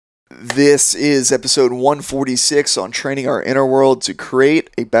This is episode 146 on training our inner world to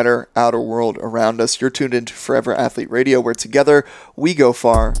create a better outer world around us. You're tuned into Forever Athlete Radio, where together we go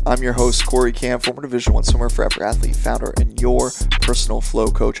far. I'm your host, Corey Kam, former Division I swimmer, Forever Athlete founder, and your personal flow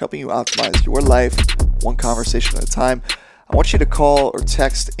coach, helping you optimize your life one conversation at a time. I want you to call or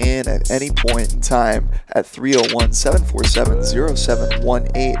text in at any point in time at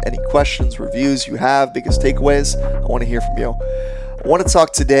 301-747-0718. Any questions, reviews you have, biggest takeaways, I want to hear from you. I want to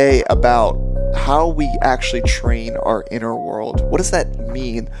talk today about how we actually train our inner world. What does that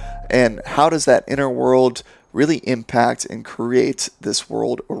mean? And how does that inner world really impact and create this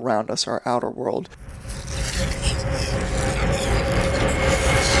world around us, our outer world?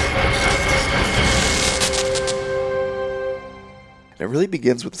 It really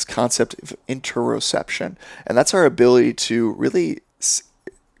begins with this concept of interoception, and that's our ability to really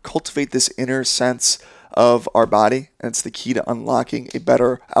cultivate this inner sense of our body, and it's the key to unlocking a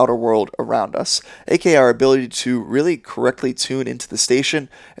better outer world around us, aka our ability to really correctly tune into the station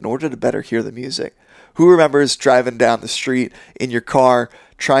in order to better hear the music. Who remembers driving down the street in your car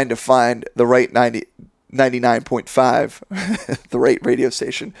trying to find the right 99.5, the right radio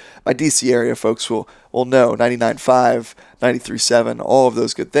station? My DC area folks will know 99.5, 93.7, all of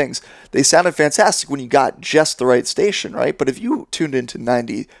those good things. They sounded fantastic when you got just the right station, right? But if you tuned into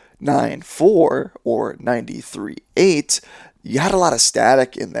 99.4 or 93.8, you had a lot of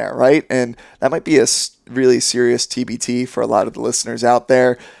static in there, right? And that might be a really serious TBT for a lot of the listeners out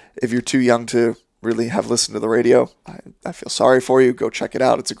there. If you're too young to really have listened to the radio, I feel sorry for you. Go check it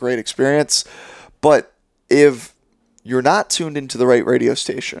out. It's a great experience. But if you're not tuned into the right radio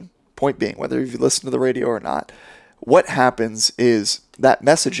station, point being, whether you listen to the radio or not, what happens is that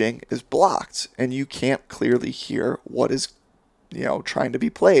messaging is blocked and you can't clearly hear what is trying to be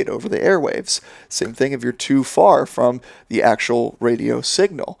played over the airwaves. Same thing if you're too far from the actual radio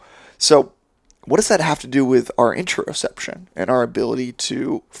signal. So what does that have to do with our interoception and our ability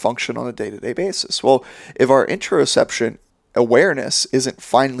to function on a day-to-day basis? Well, if our interoception awareness isn't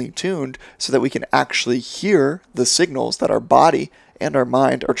finely tuned so that we can actually hear the signals that our body and our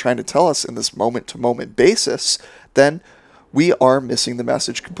mind are trying to tell us in this moment-to-moment basis, then we are missing the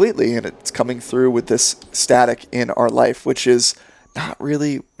message completely, and it's coming through with this static in our life, which is not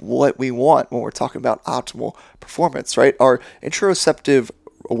really what we want when we're talking about optimal performance, right? Our interoceptive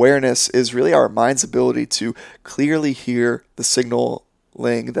awareness is really our mind's ability to clearly hear the signaling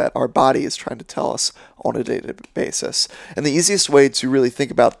that our body is trying to tell us on a daily basis. And the easiest way to really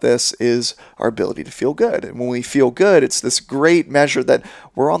think about this is our ability to feel good. And when we feel good, it's this great measure that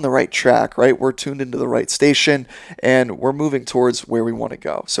we're on the right track, right? We're tuned into the right station and we're moving towards where we want to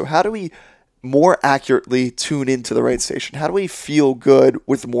go. So how do we more accurately tune into the right station? How do we feel good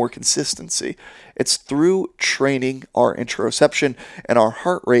with more consistency? It's through training our interoception, and our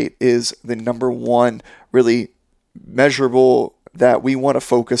heart rate is the number one really measurable that we want to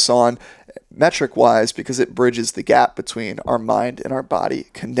focus on metric-wise, because it bridges the gap between our mind and our body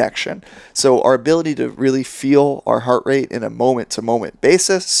connection. So our ability to really feel our heart rate in a moment-to-moment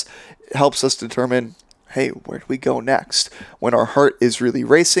basis helps us determine, hey, where do we go next? When our heart is really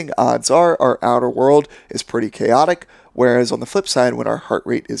racing, odds are our outer world is pretty chaotic, whereas on the flip side, when our heart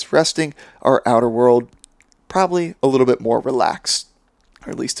rate is resting, our outer world probably a little bit more relaxed. Or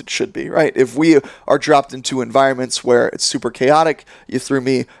at least it should be, right? If we are dropped into environments where it's super chaotic, you threw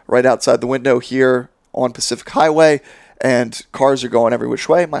me right outside the window here on Pacific Highway and cars are going every which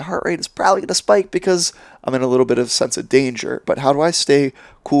way, my heart rate is probably going to spike because I'm in a little bit of sense of danger. But how do I stay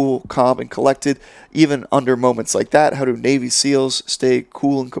cool, calm, and collected even under moments like that? How do Navy SEALs stay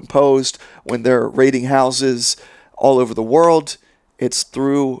cool and composed when they're raiding houses all over the world? It's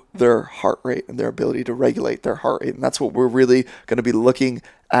through their heart rate and their ability to regulate their heart rate. And that's what we're really going to be looking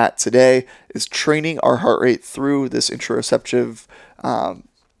at today, is training our heart rate through this interoceptive kind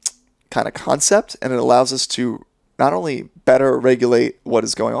of concept. And it allows us to not only better regulate what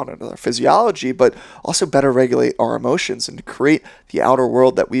is going on in our physiology, but also better regulate our emotions and to create the outer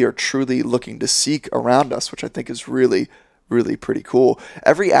world that we are truly looking to seek around us, which I think is really, really pretty cool.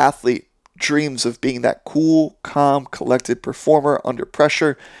 Every athlete dreams of being that cool, calm, collected performer under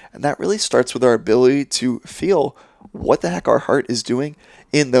pressure, and that really starts with our ability to feel what the heck our heart is doing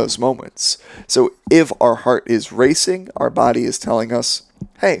in those moments. So if our heart is racing, our body is telling us,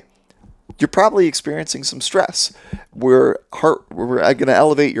 hey, you're probably experiencing some stress. We're going to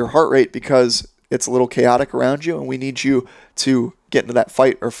elevate your heart rate because it's a little chaotic around you, and we need you to get into that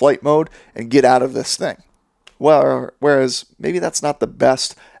fight or flight mode and get out of this thing. Well, whereas maybe that's not the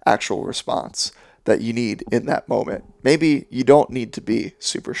best actual response that you need in that moment. Maybe you don't need to be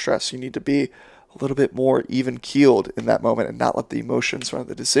super stressed. You need to be a little bit more even keeled in that moment and not let the emotions run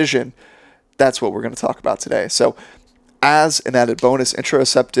the decision. That's what we're going to talk about today. So as an added bonus,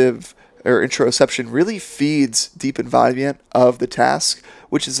 interoception really feeds deep embodiment of the task,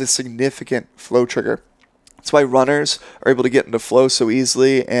 which is a significant flow trigger. That's why runners are able to get into flow so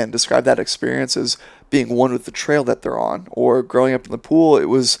easily and describe that experience as being one with the trail that they're on. Or growing up in the pool, it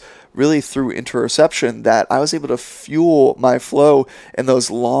was really through interoception that I was able to fuel my flow in those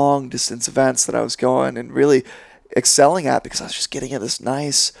long distance events that I was going and really excelling at, because I was just getting in this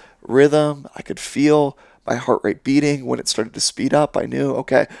nice rhythm. I could feel my heart rate beating. When it started to speed up, I knew,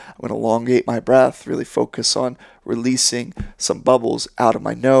 okay, I'm going to elongate my breath, really focus on releasing some bubbles out of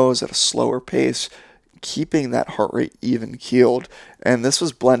my nose at a slower pace, keeping that heart rate even keeled. And this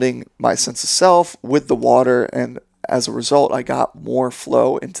was blending my sense of self with the water, and as a result, I got more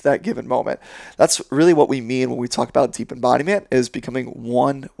flow into that given moment. That's really what we mean when we talk about deep embodiment, is becoming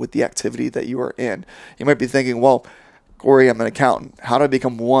one with the activity that you are in. You might be thinking, well, Corey, I'm an accountant. How do I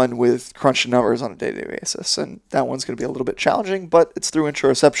become one with crunching numbers on a day-to-day basis? And that one's going to be a little bit challenging, but it's through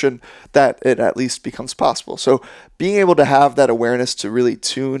interoception that it at least becomes possible. So being able to have that awareness to really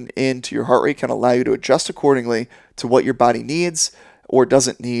tune into your heart rate can allow you to adjust accordingly to what your body needs or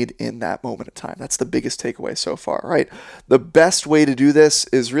doesn't need in that moment of time. That's the biggest takeaway so far, right? The best way to do this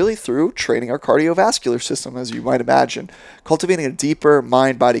is really through training our cardiovascular system, as you might imagine, cultivating a deeper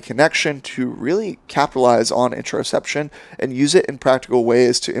mind-body connection to really capitalize on interoception and use it in practical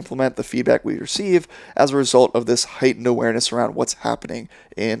ways to implement the feedback we receive as a result of this heightened awareness around what's happening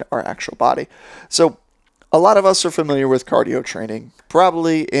in our actual body. So a lot of us are familiar with cardio training,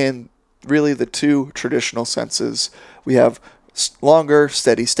 probably in really the two traditional senses. We have longer,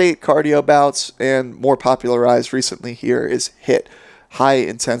 steady state cardio bouts, and more popularized recently here is HIIT, high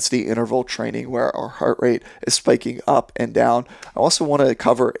intensity interval training, where our heart rate is spiking up and down. I also want to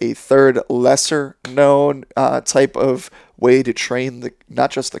cover a third lesser known type of way to train not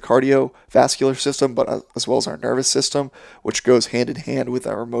just the cardiovascular system, but as well as our nervous system, which goes hand in hand with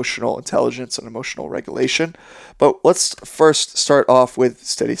our emotional intelligence and emotional regulation. But let's first start off with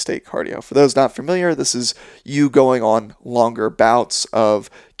steady state cardio. For those not familiar, this is you going on longer bouts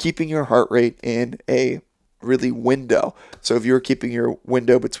of keeping your heart rate in a really window. So if you're keeping your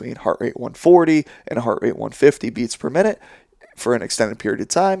window between heart rate 140 and heart rate 150 beats per minute for an extended period of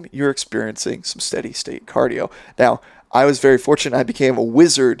time, you're experiencing some steady state cardio. Now, I was very fortunate. I became a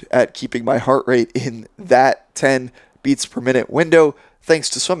wizard at keeping my heart rate in that 10 beats per minute window thanks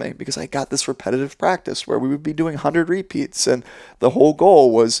to swimming, because I got this repetitive practice where we would be doing 100 repeats, and the whole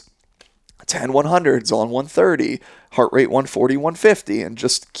goal was 10 100s on 130, heart rate 140, 150, and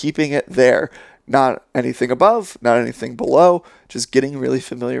just keeping it there. Not anything above, not anything below, just getting really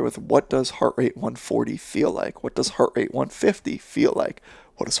familiar with what does heart rate 140 feel like? What does heart rate 150 feel like?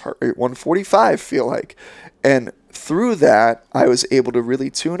 What does heart rate 145 feel like? And through that, I was able to really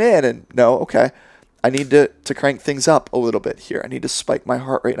tune in and know, okay, I need to crank things up a little bit here. I need to spike my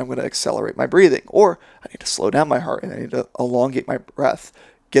heart rate, and I'm going to accelerate my breathing. Or I need to slow down my heart and I need to elongate my breath,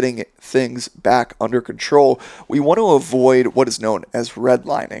 getting things back under control. We want to avoid what is known as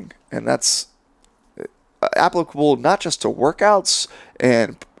redlining, and that's applicable not just to workouts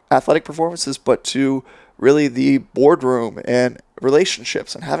and athletic performances, but to really the boardroom and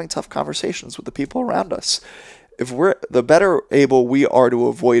relationships and having tough conversations with the people around us. The better able we are to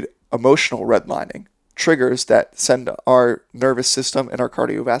avoid emotional redlining, triggers that send our nervous system and our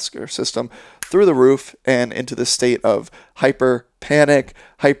cardiovascular system through the roof and into the state of hyper panic,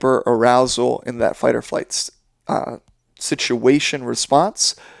 hyper arousal in that fight or flight situation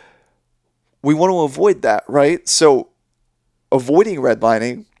response. We want to avoid that, right? So avoiding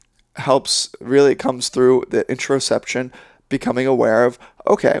redlining really comes through the interoception, becoming aware of,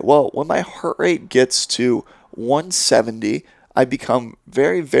 okay, well, when my heart rate gets to 170, I become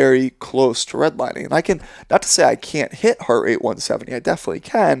very, very close to redlining. And I can, not to say I can't hit heart rate 170, I definitely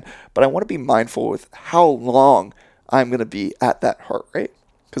can, but I want to be mindful with how long I'm going to be at that heart rate,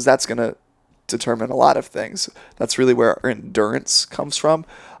 because that's going to determine a lot of things. That's really where our endurance comes from.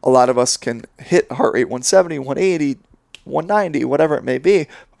 A lot of us can hit heart rate 170, 180, 190, whatever it may be.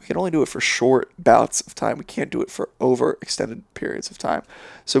 We can only do it for short bouts of time. We can't do it for over extended periods of time.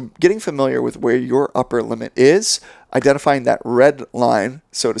 So getting familiar with where your upper limit is, identifying that red line,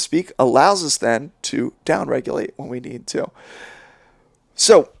 so to speak, allows us then to downregulate when we need to.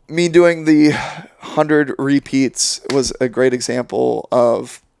 So me doing the 100 repeats was a great example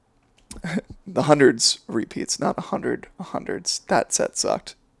of the hundreds repeats, not 100 hundreds. That set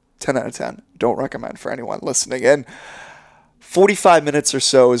sucked. 10 out of 10. Don't recommend for anyone listening in. 45 minutes or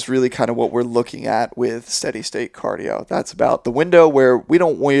so is really kind of what we're looking at with steady state cardio. That's about the window where we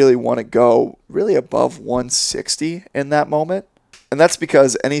don't really want to go really above 160 in that moment. And that's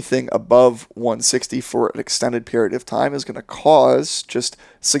because anything above 160 for an extended period of time is going to cause just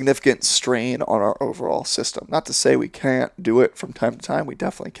significant strain on our overall system. Not to say we can't do it from time to time, we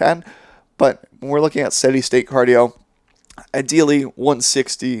definitely can. But when we're looking at steady state cardio, ideally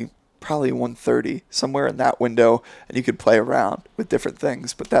 160, probably 130, somewhere in that window, and you could play around with different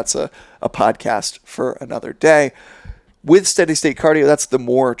things, but that's a podcast for another day. With steady state cardio, that's the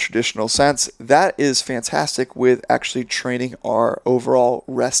more traditional sense. That is fantastic with actually training our overall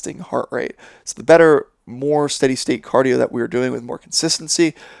resting heart rate. So the better, more steady state cardio that we're doing with more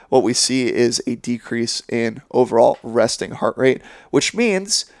consistency, what we see is a decrease in overall resting heart rate, which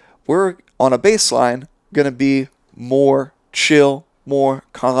means we're on a baseline going to be more chill, more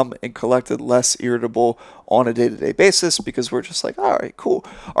calm and collected, less irritable on a day-to-day basis, because we're just like, all right, cool.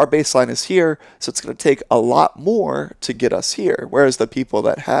 Our baseline is here, so it's going to take a lot more to get us here. Whereas the people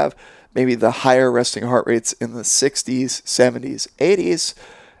that have maybe the higher resting heart rates in the 60s, 70s, 80s,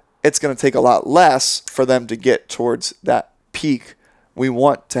 it's going to take a lot less for them to get towards that peak. We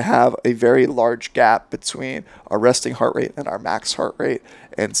want to have a very large gap between our resting heart rate and our max heart rate,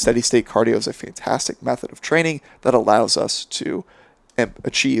 and steady state cardio is a fantastic method of training that allows us to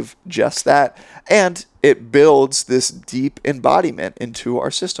achieve just that, and it builds this deep embodiment into our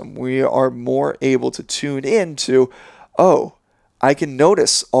system. We are more able to tune into, oh, I can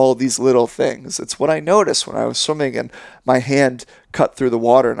notice all these little things. It's what I noticed when I was swimming and my hand cut through the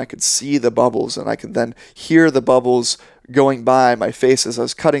water and I could see the bubbles, and I could then hear the bubbles going by my face as I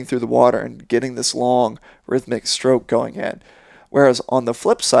was cutting through the water and getting this long rhythmic stroke going in. Whereas on the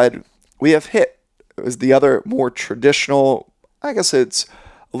flip side, we have HIIT. It was the other more traditional, I guess it's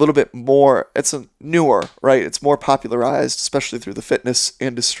a little bit more, it's a newer, right? It's more popularized, especially through the fitness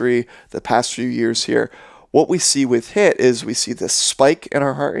industry the past few years here. What we see with HIIT is we see this spike in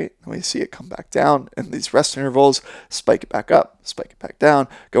our heart rate, and we see it come back down in these rest intervals, spike it back up, spike it back down,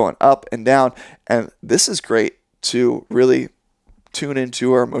 going up and down. And this is great to really tune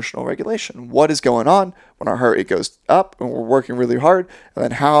into our emotional regulation. What is going on when our heart rate goes up and we're working really hard? And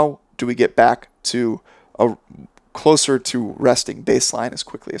then how do we get back to a closer to resting baseline as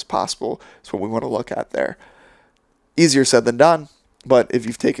quickly as possible? Is what we want to look at there. Easier said than done, but if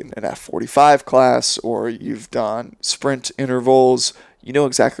you've taken an F45 class or you've done sprint intervals, you know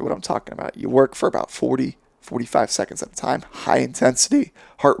exactly what I'm talking about. You work for about 45 seconds at a time, high intensity,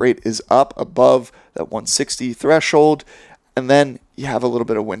 heart rate is up above that 160 threshold, and then you have a little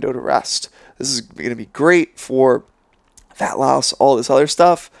bit of window to rest. This is going to be great for fat loss, all this other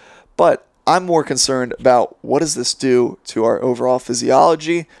stuff, but I'm more concerned about what does this do to our overall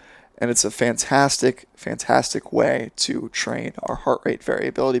physiology, and it's a fantastic, fantastic way to train our heart rate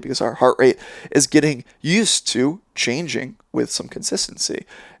variability, because our heart rate is getting used to changing with some consistency.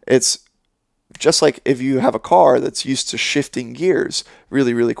 It's just like if you have a car that's used to shifting gears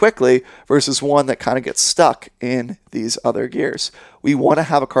really, really quickly versus one that kind of gets stuck in these other gears. We want to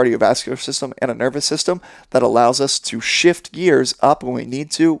have a cardiovascular system and a nervous system that allows us to shift gears up when we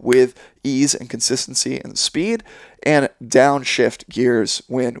need to with ease and consistency and speed, and downshift gears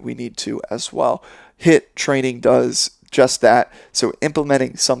when we need to as well. HIIT training does just that. So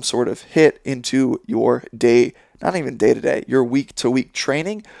implementing some sort of HIIT into your day, not even day to day, your week to week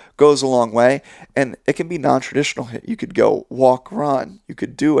training goes a long way. And it can be non-traditional HIIT. You could go walk, run. You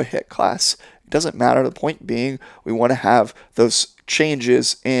could do a HIIT class. It doesn't matter. The point being, we want to have those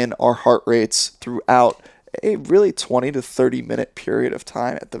changes in our heart rates throughout a really 20 to 30 minute period of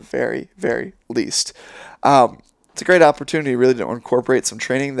time at the very, very least. It's a great opportunity really to incorporate some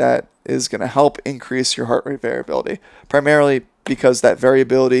training that is going to help increase your heart rate variability, primarily because that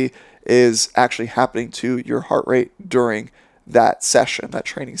variability is actually happening to your heart rate during that session, that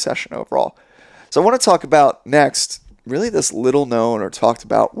training session overall. So I want to talk about next really this little known or talked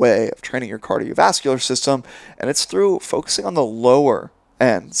about way of training your cardiovascular system, and it's through focusing on the lower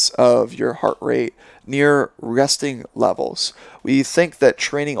ends of your heart rate near resting levels. We think that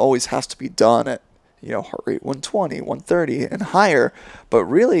training always has to be done at heart rate 120, 130 and higher, but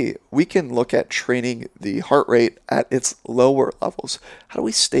really we can look at training the heart rate at its lower levels. How do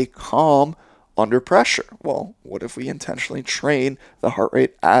we stay calm under pressure? Well, what if we intentionally train the heart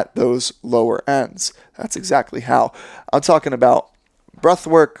rate at those lower ends? That's exactly how. I'm talking about breath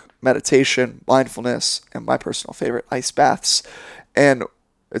work, meditation, mindfulness, and my personal favorite, ice baths. And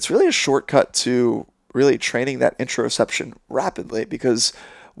it's really a shortcut to really training that interoception rapidly, because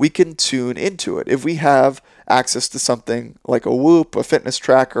we can tune into it. If we have access to something like a Whoop, a fitness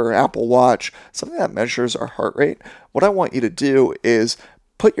tracker, Apple Watch, something that measures our heart rate, what I want you to do is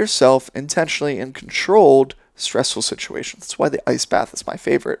put yourself intentionally in controlled stressful situations. That's why the ice bath is my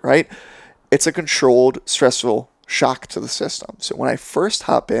favorite, right? It's a controlled, stressful shock to the system. So when I first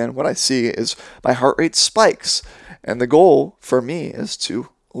hop in, what I see is my heart rate spikes. And the goal for me is to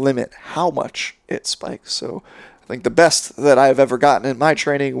limit how much it spikes. So I think the best that I've ever gotten in my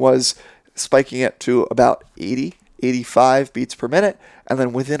training was spiking it to about 80, 85 beats per minute. And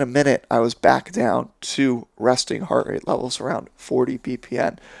then within a minute, I was back down to resting heart rate levels around 40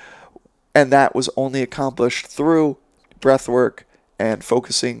 BPM. And that was only accomplished through breath work and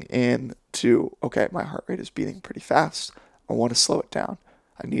focusing in to, okay, my heart rate is beating pretty fast. I want to slow it down.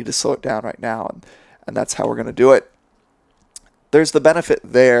 I need to slow it down right now. And that's how we're going to do it. There's the benefit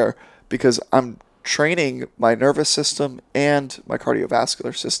there because I'm training my nervous system and my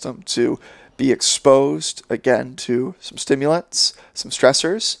cardiovascular system to be exposed again to some stimulants, some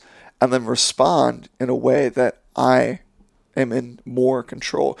stressors, and then respond in a way that I am in more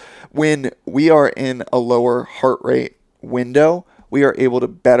control. When we are in a lower heart rate window, we are able to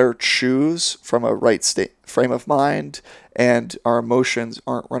better choose from a right state frame of mind, and our emotions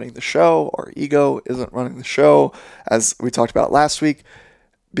aren't running the show. Our ego isn't running the show, as we talked about last week,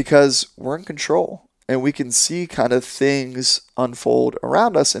 because we're in control and we can see kind of things unfold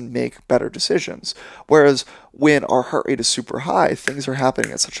around us and make better decisions. Whereas when our heart rate is super high, things are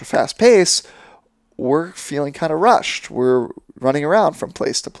happening at such a fast pace, we're feeling kind of rushed. We're running around from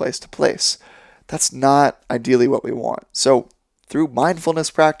place to place to place. That's not ideally what we want. So through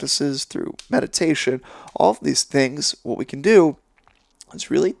mindfulness practices, through meditation, all of these things, what we can do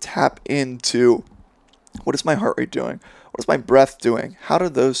is really tap into what is my heart rate doing? What is my breath doing? How do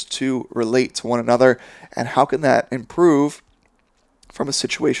those two relate to one another? And how can that improve from a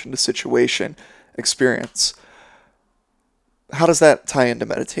situation to situation experience? How does that tie into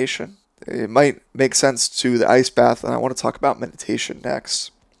meditation? It might make sense to the ice bath, and I want to talk about meditation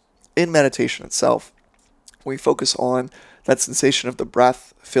next. In meditation itself, we focus on that sensation of the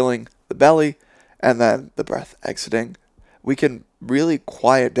breath filling the belly and then the breath exiting. We can really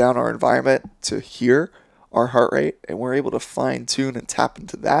quiet down our environment to hear our heart rate, and we're able to fine tune and tap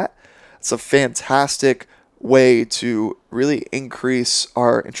into that. It's a fantastic way to really increase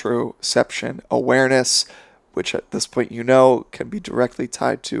our interoception awareness, which at this point can be directly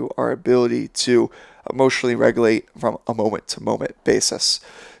tied to our ability to emotionally regulate from a moment-to-moment basis.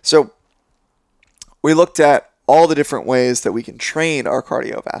 So we looked at all the different ways that we can train our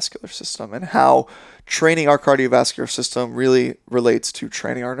cardiovascular system and how training our cardiovascular system really relates to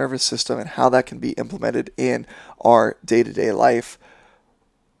training our nervous system and how that can be implemented in our day-to-day life.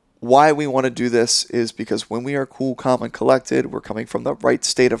 Why we want to do this is because when we are cool, calm, and collected, we're coming from the right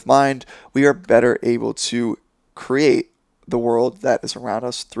state of mind, we are better able to create the world that is around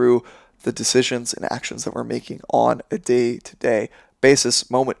us through the decisions and actions that we're making on a day-to-day basis,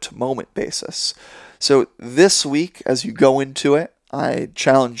 moment-to-moment basis. So this week, as you go into it, I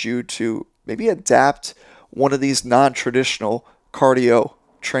challenge you to maybe adapt one of these non-traditional cardio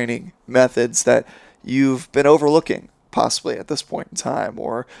training methods that you've been overlooking possibly at this point in time,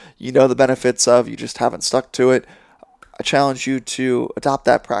 or the benefits of, you just haven't stuck to it. I challenge you to adopt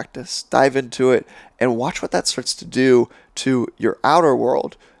that practice, dive into it, and watch what that starts to do to your outer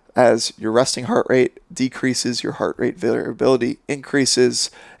world as your resting heart rate decreases, your heart rate variability increases,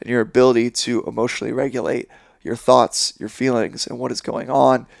 and your ability to emotionally regulate your thoughts, your feelings, and what is going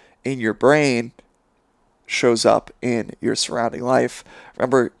on in your brain shows up in your surrounding life.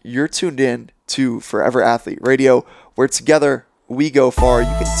 Remember, you're tuned in to Forever Athlete Radio, where together we go far. You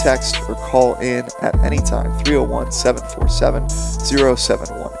can text or call in at any time,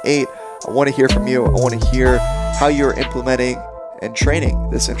 301-747-0718. I want to hear from you. I want to hear how you're implementing and training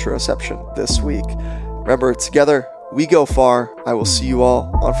this interoception this week. Remember, together we go far. I will see you all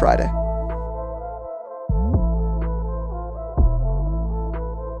on Friday.